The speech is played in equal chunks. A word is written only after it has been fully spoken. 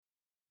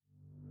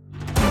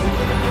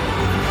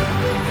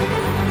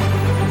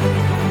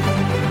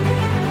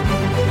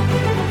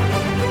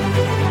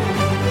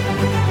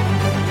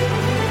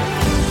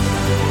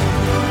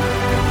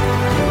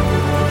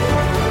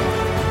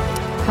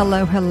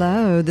Hello,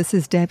 hello. This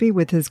is Debbie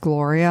with His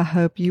Glory. I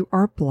hope you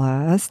are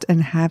blessed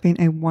and having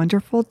a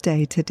wonderful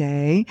day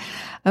today.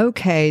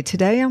 Okay,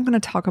 today I'm going to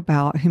talk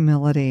about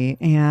humility.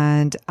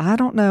 And I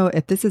don't know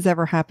if this has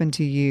ever happened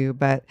to you,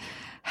 but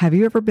have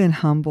you ever been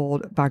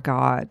humbled by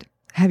God?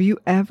 Have you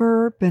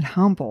ever been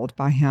humbled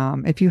by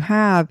Him? If you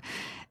have,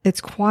 it's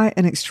quite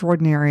an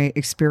extraordinary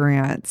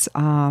experience.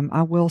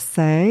 I will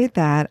say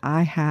that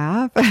I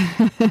have.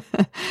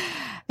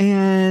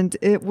 And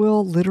it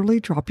will literally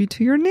drop you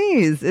to your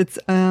knees. It's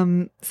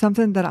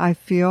something that I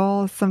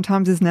feel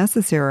sometimes is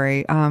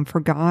necessary for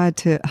God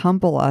to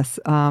humble us.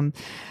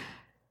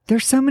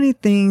 There's so many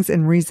things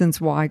and reasons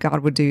why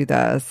God would do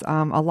this.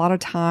 A lot of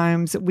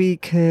times we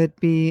could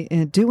be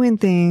doing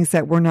things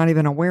that we're not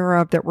even aware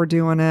of that we're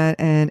doing it,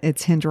 and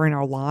it's hindering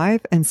our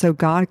life. And so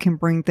God can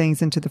bring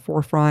things into the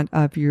forefront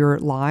of your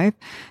life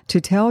to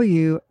tell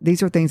you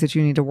these are things that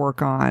you need to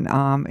work on.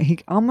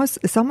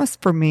 It's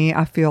almost for me,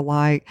 I feel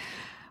like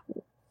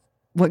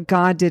what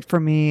God did for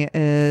me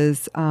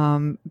is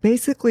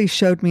basically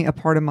showed me a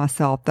part of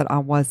myself that I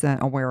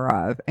wasn't aware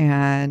of.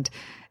 And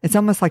it's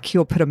almost like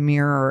He'll put a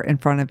mirror in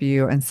front of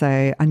you and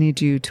say, I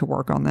need you to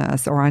work on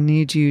this, or I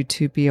need you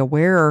to be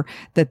aware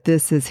that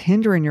this is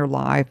hindering your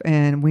life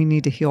and we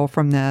need to heal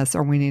from this,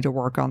 or we need to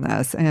work on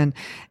this. And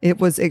it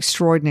was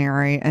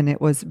extraordinary, and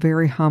it was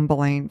very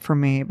humbling for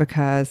me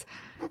because,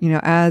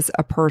 as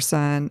a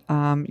person,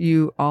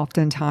 you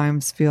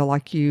oftentimes feel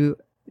like you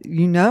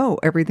know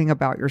everything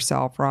about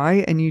yourself,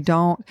 right? And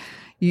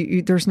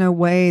there's no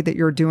way that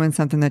you're doing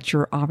something that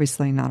you're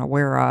obviously not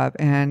aware of.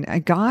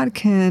 And God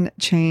can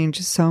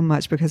change so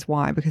much because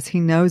why? Because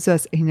He knows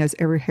us. He knows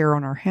every hair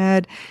on our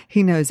head.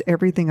 He knows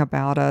everything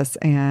about us.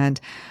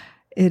 And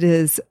it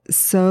is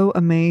so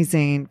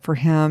amazing for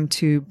Him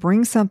to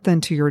bring something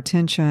to your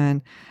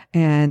attention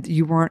and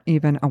you weren't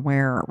even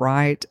aware,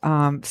 right?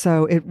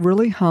 So it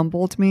really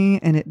humbled me,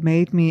 and it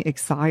made me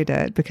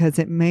excited because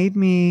it made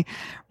me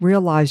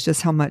realize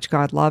just how much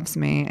God loves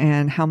me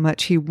and how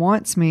much He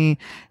wants me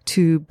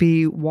to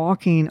be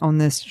walking on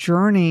this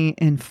journey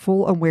in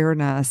full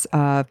awareness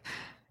of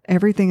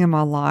everything in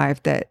my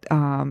life that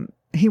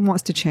He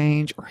wants to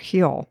change or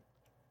heal.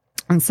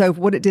 And so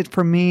what it did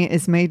for me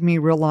is made me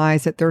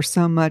realize that there's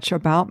so much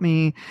about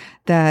me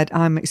that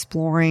I'm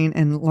exploring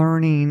and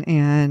learning,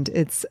 and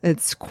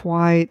it's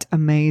quite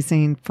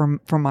amazing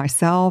for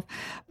myself.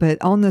 But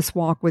on this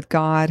walk with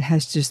God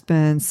has just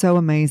been so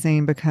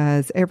amazing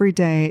because every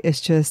day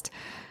it's just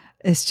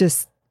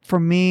for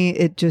me,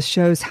 it just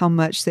shows how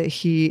much that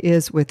He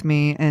is with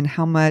me and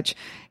how much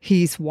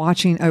He's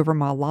watching over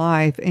my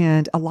life.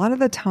 And a lot of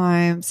the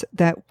times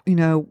that,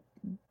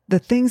 the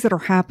things that are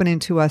happening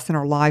to us in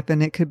our life,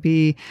 and it could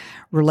be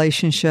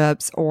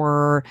relationships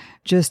or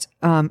just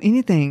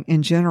anything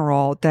in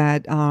general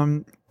that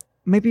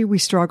maybe we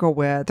struggle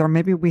with, or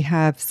maybe we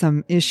have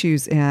some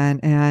issues in,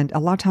 and a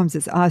lot of times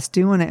it's us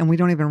doing it and we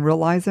don't even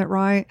realize it,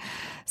 right?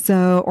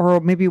 So, or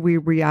maybe we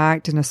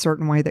react in a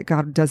certain way that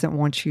God doesn't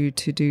want you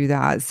to do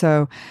that.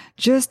 So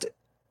just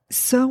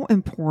so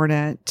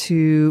important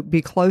to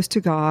be close to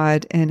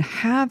God and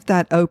have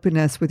that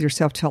openness with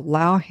yourself to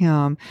allow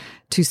Him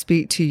to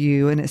speak to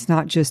you. And it's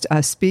not just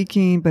us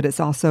speaking, but it's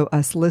also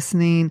us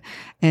listening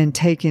and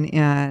taking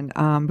in,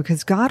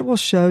 because God will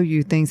show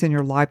you things in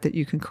your life that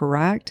you can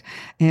correct.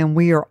 And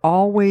we are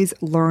always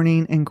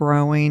learning and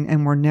growing,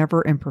 and we're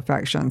never in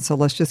perfection. So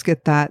let's just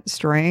get that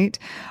straight.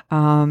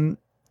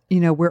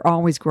 We're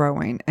always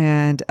growing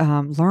and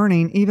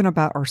learning even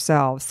about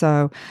ourselves.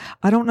 So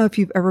I don't know if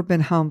you've ever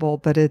been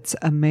humbled, but it's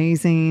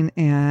amazing,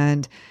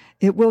 and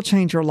it will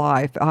change your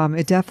life.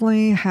 It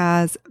definitely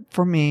has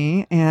for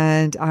me,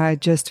 and I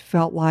just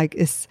felt like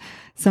it's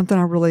something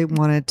I really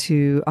wanted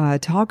to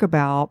talk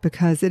about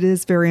because it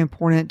is very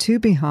important to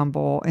be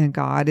humble in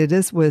God. It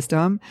is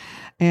wisdom,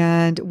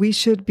 and we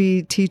should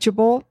be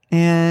teachable,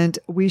 and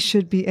we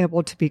should be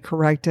able to be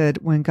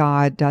corrected when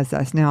God does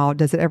us. Now,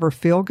 does it ever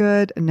feel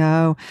good?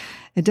 No,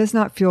 it does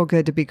not feel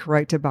good to be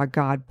corrected by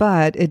God,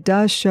 but it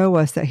does show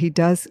us that He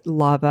does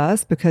love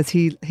us because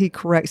He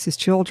corrects His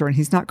children.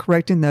 He's not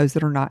correcting those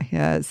that are not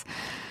His.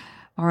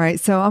 All right,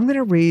 so I'm going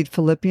to read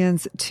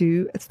Philippians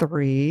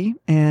 2:3,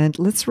 and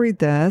let's read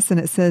this. And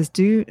it says,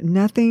 do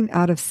nothing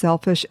out of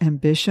selfish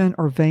ambition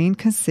or vain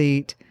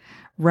conceit.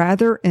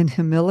 Rather, in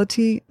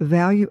humility,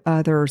 value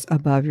others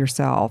above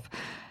yourself.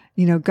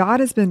 God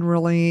has been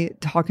really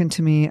talking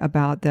to me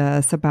about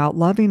this, about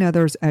loving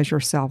others as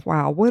yourself.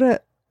 Wow, what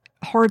a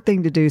hard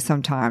thing to do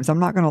sometimes. I'm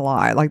not going to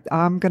lie. Like,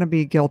 I'm going to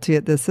be guilty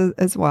at this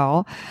as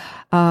well.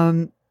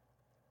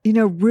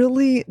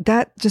 Really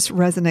that just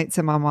resonates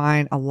in my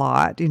mind a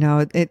lot.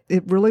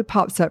 It really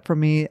pops up for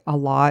me a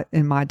lot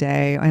in my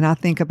day. And I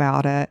think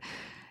about it,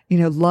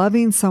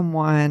 loving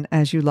someone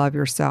as you love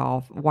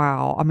yourself.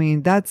 Wow. I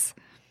mean,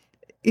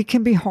 it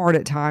can be hard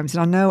at times.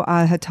 And I know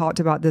I had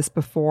talked about this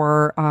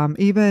before,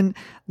 even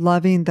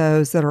loving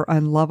those that are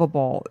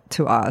unlovable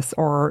to us,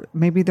 or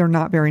maybe they're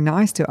not very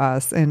nice to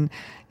us. And,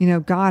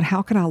 God,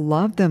 how can I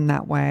love them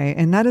that way?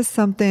 And that is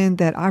something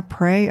that I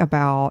pray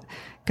about.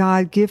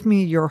 God, give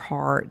me your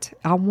heart.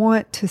 I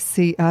want to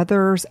see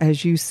others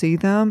as you see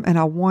them. And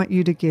I want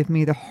you to give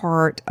me the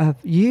heart of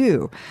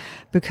you,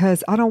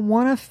 because I don't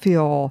want to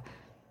feel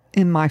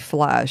in my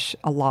flesh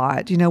a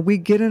lot. We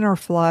get in our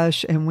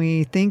flesh and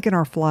we think in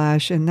our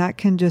flesh, and that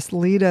can just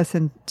lead us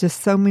in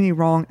just so many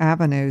wrong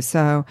avenues.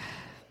 So,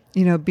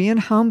 being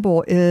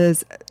humble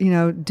is,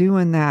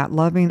 doing that,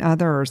 loving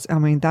others. I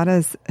mean, that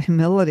is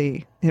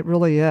humility. It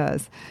really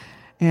is.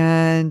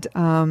 And,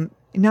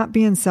 not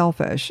being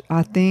selfish.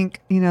 I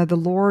think, the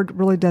Lord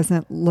really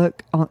doesn't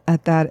look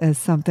at that as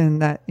something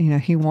that,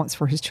 he wants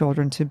for his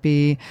children to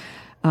be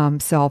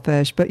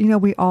selfish, but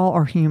we all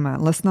are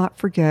human. Let's not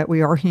forget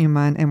we are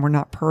human and we're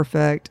not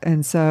perfect.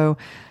 And so,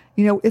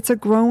 it's a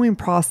growing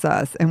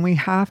process, and we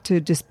have to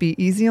just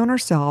be easy on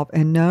ourselves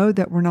and know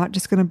that we're not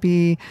just going to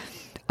be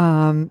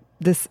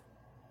this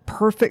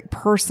perfect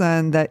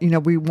person that,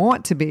 we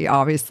want to be,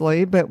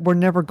 obviously, but we're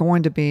never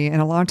going to be.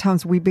 And a lot of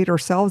times we beat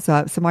ourselves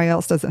up. Somebody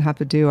else doesn't have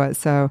to do it.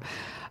 So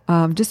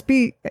just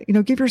be,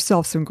 give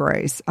yourself some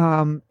grace.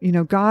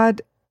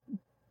 God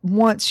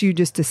wants you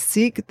just to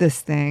seek these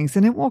things,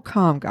 and it will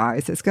come,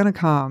 guys. It's going to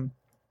come.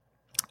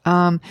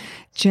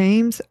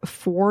 James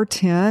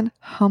 4:10,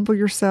 humble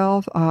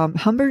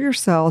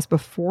yourselves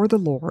before the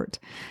Lord,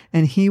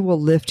 and he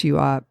will lift you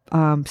up.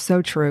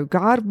 So true.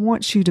 God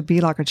wants you to be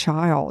like a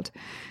child.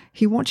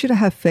 He wants you to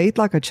have faith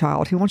like a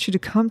child. He wants you to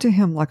come to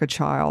him like a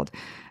child,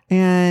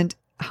 and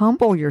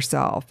humble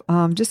yourself.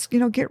 Just,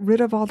 get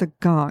rid of all the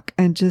gunk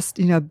and just,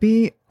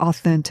 be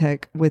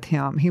authentic with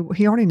him. He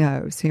already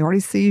knows. He already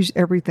sees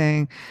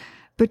everything,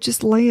 but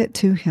just lay it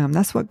to him.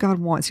 That's what God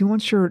wants. He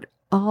wants your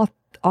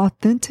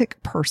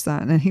authentic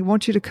person, and he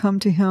wants you to come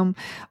to him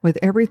with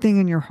everything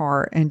in your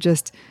heart and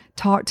just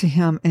talk to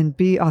him and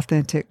be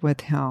authentic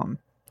with him.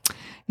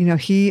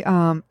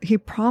 He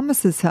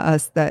promises to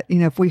us that,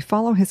 if we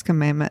follow his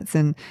commandments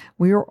and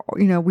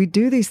we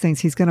do these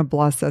things, he's going to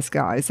bless us,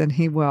 guys, and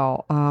he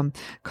will.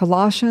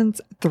 Colossians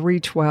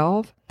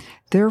 3:12,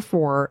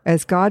 therefore,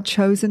 as God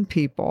chosen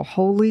people,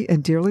 holy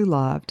and dearly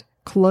loved,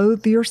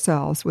 clothe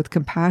yourselves with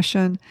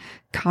compassion,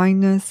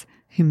 kindness,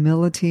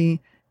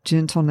 humility,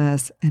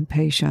 gentleness, and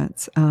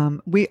patience.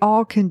 We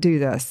all can do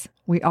this.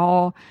 We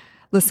all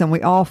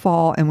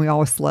fall and we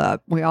all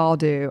slip. We all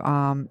do.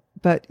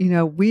 But,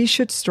 we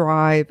should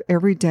strive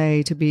every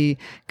day to be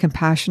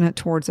compassionate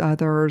towards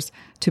others,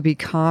 to be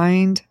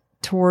kind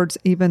towards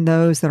even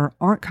those that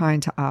aren't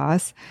kind to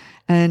us,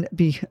 and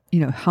be,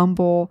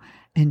 humble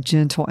and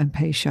gentle and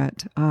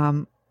patient.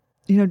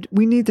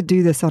 We need to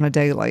do this on a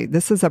daily.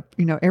 This is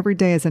every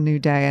day is a new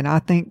day. And I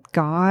thank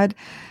God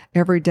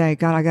every day.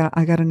 God,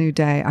 I got a new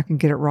day. I can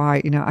get it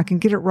right. I can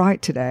get it right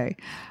today.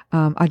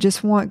 I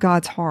just want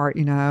God's heart,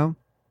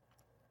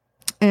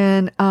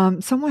 And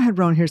someone had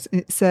wrote here,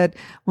 it said,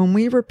 when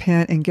we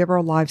repent and give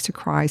our lives to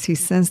Christ, he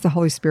sends the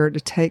Holy Spirit to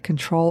take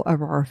control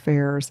of our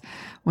affairs.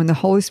 When the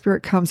Holy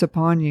Spirit comes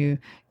upon you,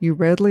 you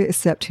readily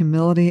accept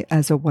humility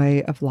as a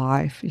way of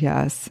life.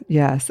 Yes,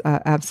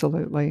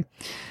 absolutely.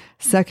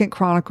 2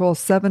 Chronicles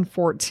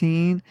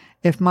 7:14,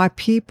 if my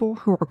people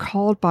who are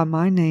called by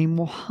my name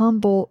will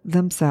humble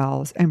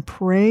themselves and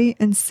pray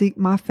and seek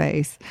my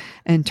face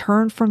and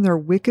turn from their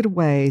wicked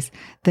ways,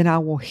 then I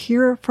will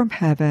hear from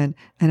heaven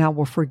and I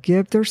will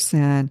forgive their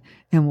sin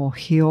and will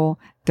heal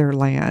their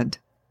land.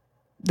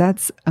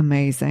 That's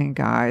amazing,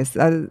 guys.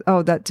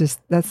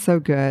 That's so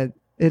good.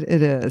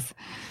 It is.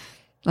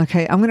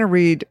 Okay, I'm going to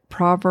read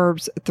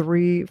Proverbs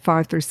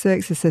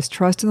 3:5-6. It says,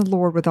 trust in the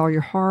Lord with all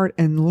your heart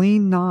and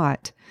lean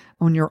not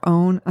on your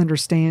own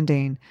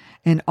understanding.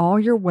 In all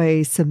your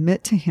ways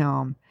submit to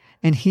him,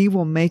 and he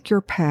will make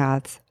your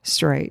paths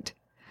straight.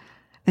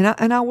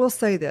 And I will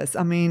say this.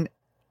 I mean,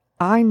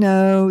 I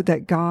know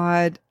that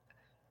God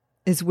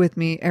is with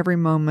me every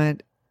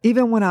moment,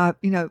 even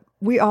when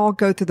we all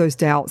go through those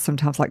doubts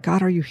sometimes, like,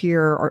 God, are you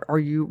here? Or are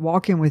you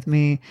walking with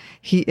me?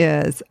 He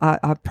is.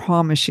 I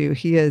promise you,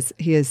 he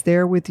is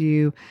there with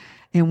you.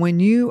 And when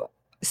you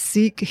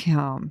seek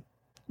him,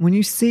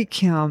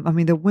 I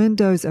mean, the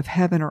windows of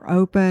heaven are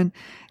open.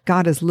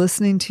 God is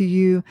listening to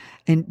you,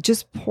 and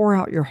just pour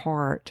out your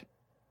heart.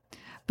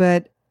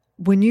 But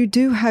when you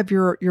do have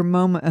your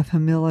moment of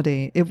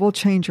humility, it will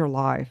change your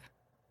life.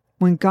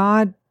 When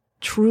God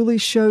truly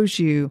shows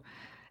you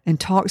and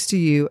talks to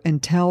you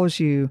and tells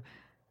you,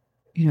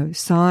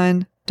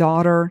 son,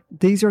 daughter,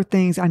 these are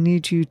things I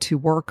need you to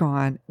work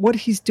on. What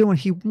he's doing,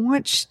 he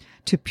wants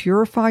to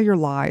purify your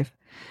life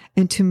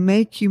and to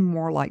make you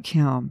more like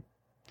him.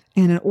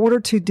 And in order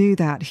to do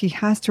that, he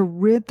has to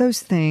rid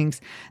those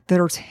things that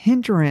are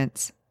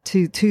hindrance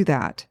to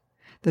that.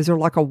 Those are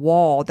like a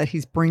wall that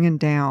he's bringing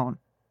down.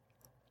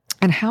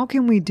 And how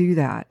can we do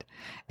that?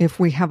 If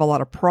we have a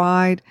lot of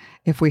pride,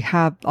 if we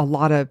have a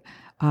lot of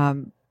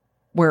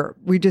where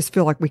we just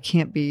feel like we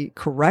can't be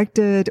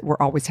corrected. We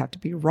always have to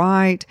be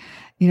right.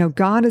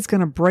 God is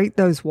going to break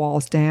those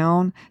walls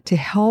down to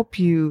help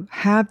you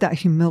have that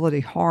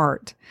humility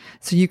heart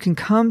so you can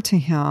come to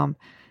him.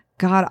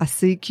 God, I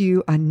seek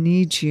you. I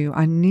need you.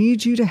 I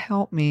need you to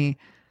help me.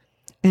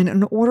 And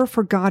in order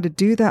for God to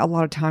do that, a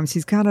lot of times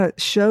he's got to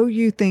show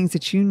you things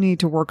that you need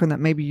to work on that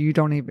maybe you're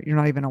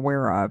not even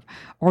aware of,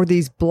 or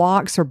these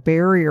blocks or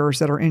barriers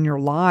that are in your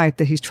life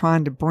that he's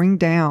trying to bring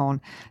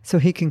down so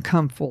he can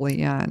come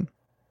fully in.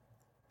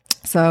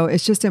 So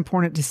it's just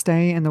important to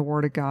stay in the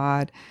Word of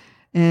God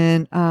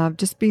and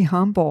just be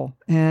humble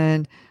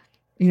and,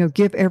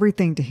 give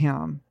everything to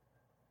him.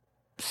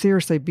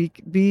 Seriously,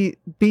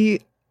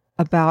 be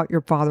about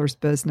your Father's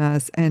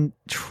business and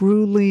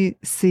truly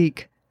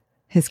seek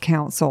his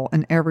counsel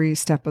in every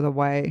step of the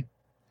way.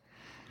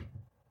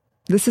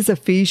 This is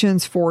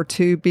Ephesians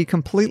 4:2. Be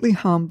completely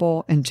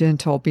humble and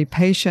gentle. Be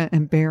patient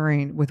and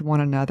bearing with one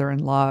another in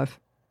love.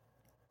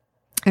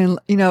 And,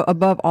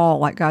 above all,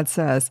 like God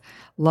says,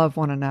 love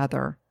one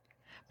another.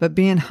 But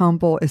being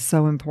humble is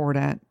so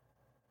important.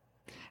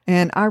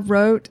 And I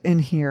wrote in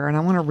here, and I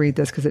want to read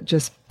this because it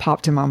just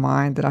popped in my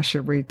mind that I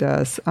should read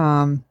this.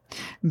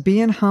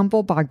 Being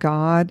humble by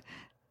God,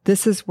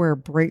 this is where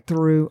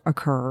breakthrough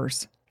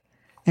occurs.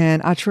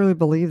 And I truly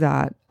believe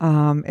that.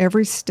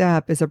 Every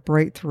step is a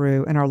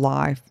breakthrough in our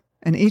life.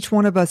 And each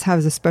one of us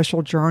has a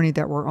special journey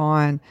that we're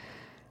on,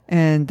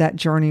 and that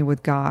journey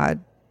with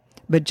God.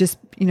 But just,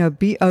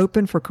 be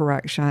open for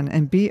correction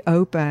and be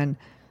open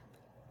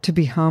to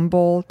be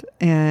humbled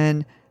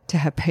and to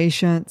have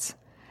patience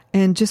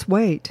and just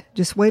wait.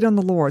 Just wait on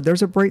the Lord.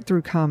 There's a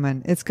breakthrough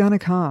coming. It's going to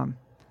come.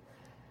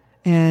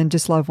 And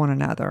just love one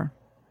another.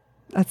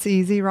 That's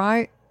easy,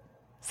 right?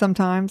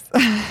 Sometimes.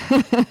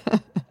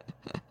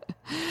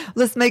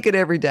 Let's make it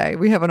every day.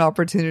 We have an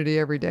opportunity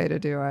every day to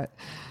do it.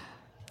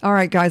 All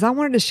right, guys, I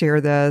wanted to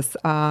share this.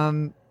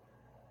 I'm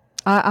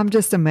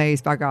just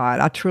amazed by God.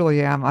 I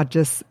truly am.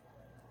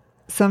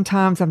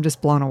 Sometimes I'm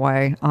just blown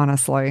away,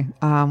 honestly.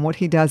 What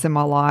he does in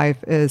my life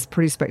is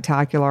pretty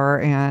spectacular,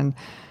 and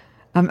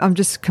I'm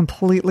just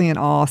completely in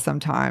awe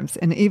sometimes.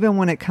 And even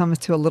when it comes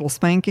to a little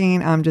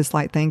spanking, I'm just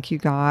like, thank you,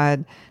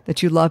 God,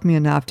 that you love me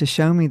enough to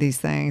show me these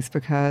things,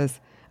 because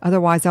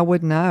otherwise I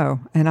wouldn't know.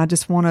 And I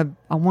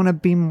want to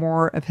be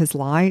more of his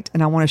light,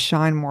 and I want to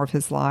shine more of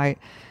his light,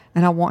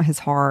 and I want his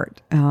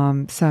heart.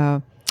 And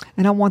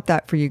I want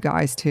that for you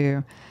guys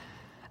too.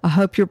 I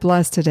hope you're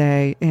blessed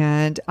today,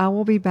 and I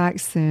will be back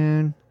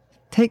soon.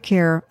 Take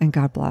care, and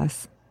God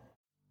bless.